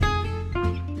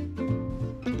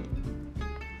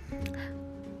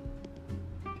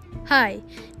Hi,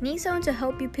 need someone to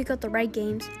help you pick out the right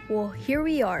games? Well, here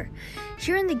we are.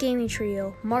 Here in the gaming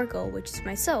trio, Marco, which is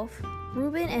myself,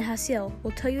 Ruben, and Hasiel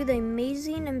will tell you the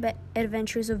amazing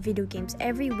adventures of video games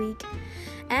every week,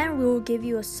 and we will give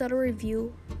you a subtle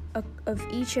review of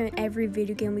each and every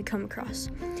video game we come across.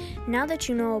 Now that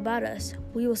you know about us,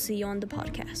 we will see you on the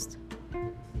podcast.